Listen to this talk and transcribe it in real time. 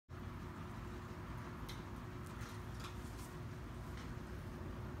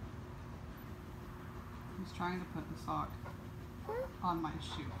He's trying to put the sock on my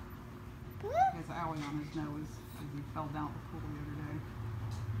shoe. He has an owie on his nose as he fell down at the pool the other day.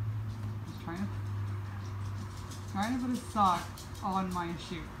 He's trying to put his sock on my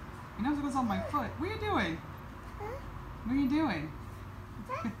shoe. He knows it goes on my foot. What are you doing? What are you doing?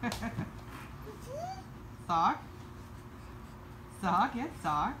 Sock? Sock? Yes,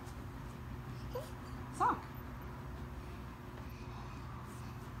 sock. Sock.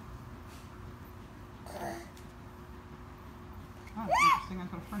 Oh, interesting. I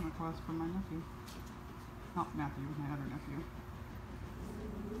got a friend request from my nephew. Not Matthew, my other nephew.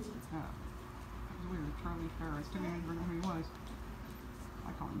 That was weird. Charlie Ferris. Didn't even remember who he was.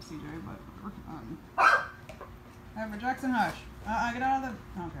 I call him CJ, but Ever Jackson, hush. Get out of the.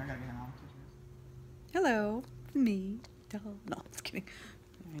 Okay, I gotta get him out. Hello, it's me. No, I'm just kidding.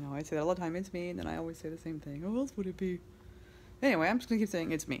 I know I say that all the time. It's me, and then I always say the same thing. Who else would it be? Anyway, I'm just gonna keep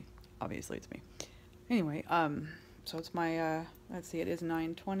saying it's me. Obviously, it's me. Anyway, so it's my let's see, it is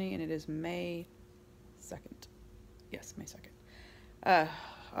 9/20, and it is May 2nd. Yes, May 2nd. I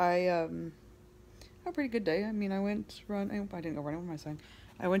had a pretty good day. I mean, I went running. I didn't go running. What am I saying?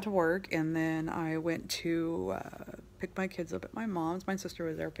 I went to work, and then I went to pick my kids up at my mom's. My sister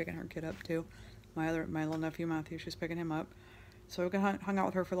was there picking her kid up too. My little nephew Matthew, she's picking him up. So I hung out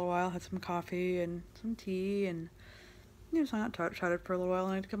with her for a little while, had some coffee and some tea, and just hung out, chatted for a little while.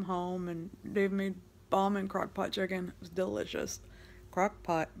 And I had to come home, and Dave made bomb and crock pot chicken. It was delicious. Crock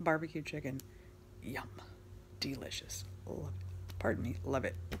pot barbecue chicken, yum, delicious. Love it. Pardon me, love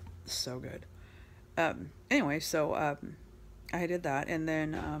it. So good. Anyway, so I did that, and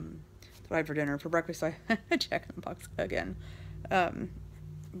then that's what I had for dinner. For breakfast, I had Jack in the Box again.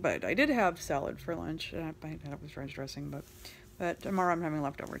 But I did have salad for lunch. I had it with French dressing, but tomorrow I'm having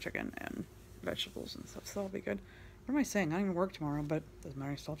leftover chicken and vegetables and stuff, so that'll be good. What am I saying? I don't even work tomorrow, but doesn't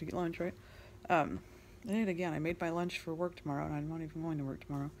matter. I still have to eat lunch, right? I did it again. I made my lunch for work tomorrow, and I'm not even going to work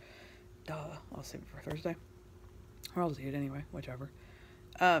tomorrow. Duh. I'll save it for Thursday. Or I'll just eat it anyway, whichever.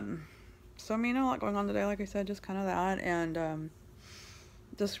 So I mean, a lot going on today, like I said, just kind of that, and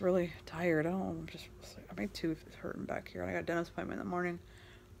just really tired. I don't know, my tooth is hurting back here. I got a dentist appointment in the morning.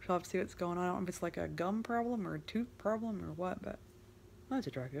 I'll have to see what's going on. I don't know if it's like a gum problem or a tooth problem or what, but that's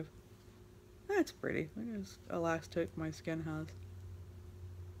attractive. That's pretty. Look at this elastic my skin has.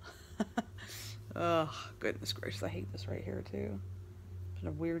 Oh, goodness gracious. I hate this right here, too. It's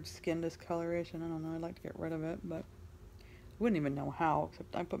a weird skin discoloration. I don't know. I'd like to get rid of it, but I wouldn't even know how,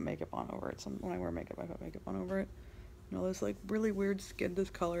 except I put makeup on over it. When I wear makeup, I put makeup on over it. There's like really weird skin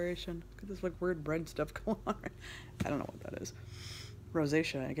discoloration. Look at this like weird red stuff going on. I don't know what that is.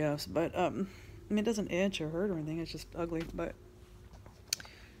 Rosacea, I guess, but I mean, it doesn't itch or hurt or anything. It's just ugly. But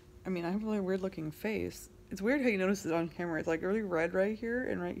I mean, I have a really weird looking face. It's weird how you notice it on camera. It's like really red right here,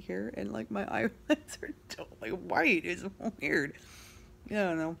 and like my eyelids are totally white. It's weird. Yeah, I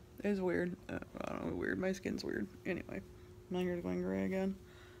don't know. It's weird. I don't know. Weird. My skin's weird. Anyway, my hair's going gray again.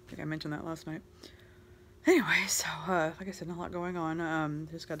 I think I mentioned that last night. Anyway, so like I said, not a lot going on.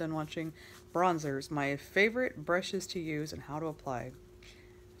 Just got done watching Bronzers, my favorite brushes to use and how to apply,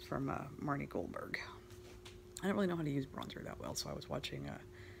 from Marnie Goldberg. I don't really know how to use bronzer that well, so I was watching a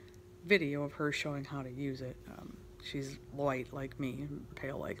video of her showing how to use it. She's white like me,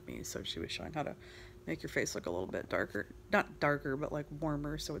 pale like me, so she was showing how to make your face look a little bit darker. Not darker, but like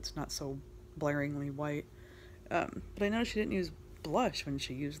warmer, so it's not so blaringly white. But I noticed she didn't use blush when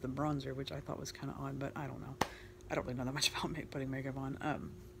she used the bronzer, which I thought was kind of odd, but I don't know. I don't really know that much about putting makeup on,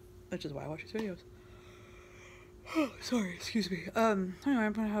 which is why I watch these videos. Oh, sorry, excuse me. Anyway,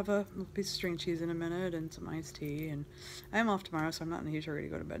 I'm gonna have a piece of string cheese in a minute and some iced tea, and I am off tomorrow, so I'm not in a huge hurry to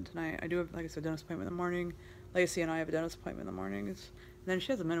go to bed tonight. I do have, like I said, dentist appointment in the morning. Lacey and I have a dentist appointment in the mornings, and then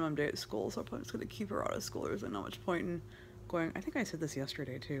she has a minimum day at school, so I'm just gonna keep her out of school. There's not much point in going. I think I said this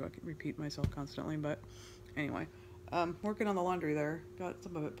yesterday too. I can repeat myself constantly, but anyway. Working on the laundry there. Got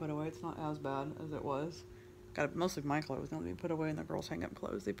some of it put away. It's not as bad as it was. Got most of my clothes now to be put away, and the girls hang up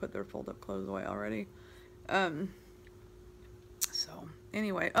clothes. They put their fold up clothes away already. So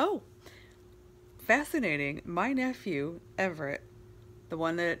anyway, oh, fascinating. My nephew Everett, the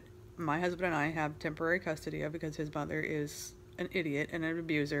one that my husband and I have temporary custody of because his mother is an idiot and an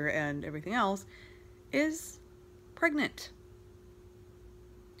abuser and everything else, is pregnant.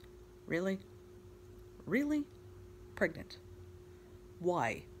 Really? Really? Pregnant.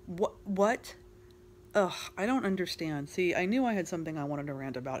 Why? What? Ugh, I don't understand. See, I knew I had something I wanted to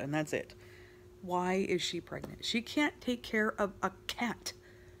rant about, and that's it. Why is she pregnant? She can't take care of a cat.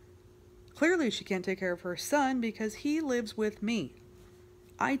 Clearly she can't take care of her son because he lives with me.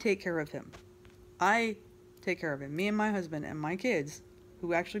 I take care of him. I take care of him. Me and my husband and my kids,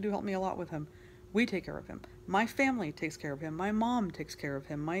 who actually do help me a lot with him, We take care of him. My family takes care of him. My mom takes care of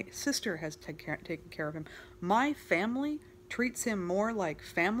him. My sister has taken care of him. My family treats him more like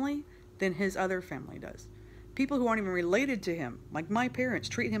family than his other family does. People who aren't even related to him, like my parents,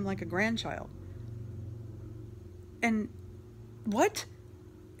 treat him like a grandchild. And what?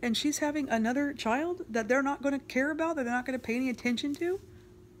 And she's having another child that they're not going to care about, that they're not going to pay any attention to?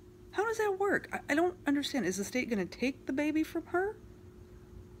 How does that work? I don't understand. Is the state going to take the baby from her?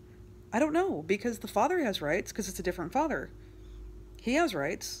 I don't know, because the father has rights, because it's a different father. He has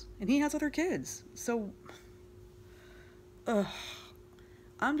rights, and he has other kids. So,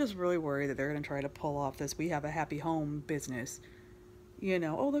 I'm just really worried that they're going to try to pull off this "we have a happy home" business. You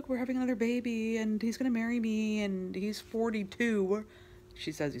know, oh, look, we're having another baby, and he's going to marry me, and he's 42.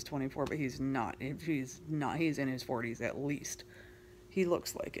 She says he's 24, but he's not. He's not. He's in his 40s at least. He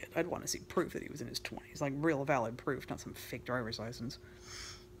looks like it. I'd want to see proof that he was in his 20s, like real valid proof, not some fake driver's license.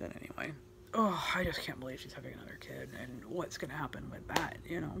 But anyway, I just can't believe she's having another kid, and what's going to happen with that,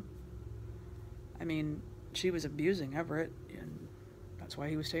 you know? I mean, she was abusing Everett, and that's why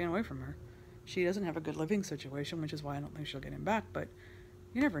he was staying away from her. She doesn't have a good living situation, which is why I don't think she'll get him back, but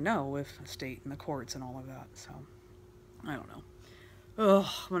you never know with the state and the courts and all of that, so I don't know. I'm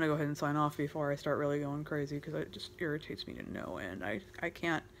going to go ahead and sign off before I start really going crazy, because it just irritates me to no end. I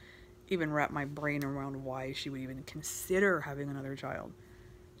can't even wrap my brain around why she would even consider having another child.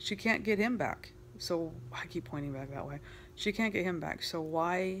 She can't get him back, so I keep pointing back that way. She can't get him back, so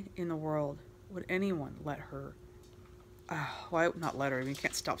why in the world would anyone let her, why not let her, I mean, you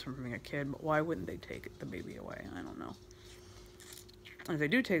can't stop someone from being a kid, but why wouldn't they take the baby away? I don't know. And if they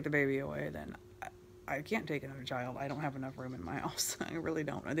do take the baby away, then I can't take another child. I don't have enough room in my house. I really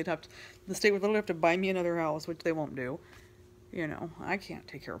don't. The state would literally have to buy me another house, which they won't do. You know, I can't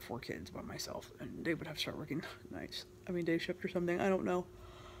take care of 4 kids by myself, and they would have to start working nights. I mean, day shift or something. I don't know.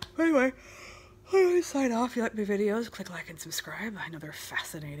 Anyway, I'm going to sign off. If you like my videos, click like and subscribe. I know they're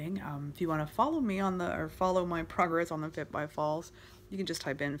fascinating. If you want to follow me or follow my progress on the Fit by Falls, you can just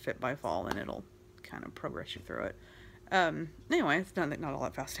type in Fit by Fall and it'll kind of progress you through it. Anyway, it's not all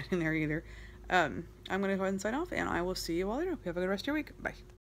that fascinating there either. I'm going to go ahead and sign off, and I will see you all later. Have a good rest of your week. Bye.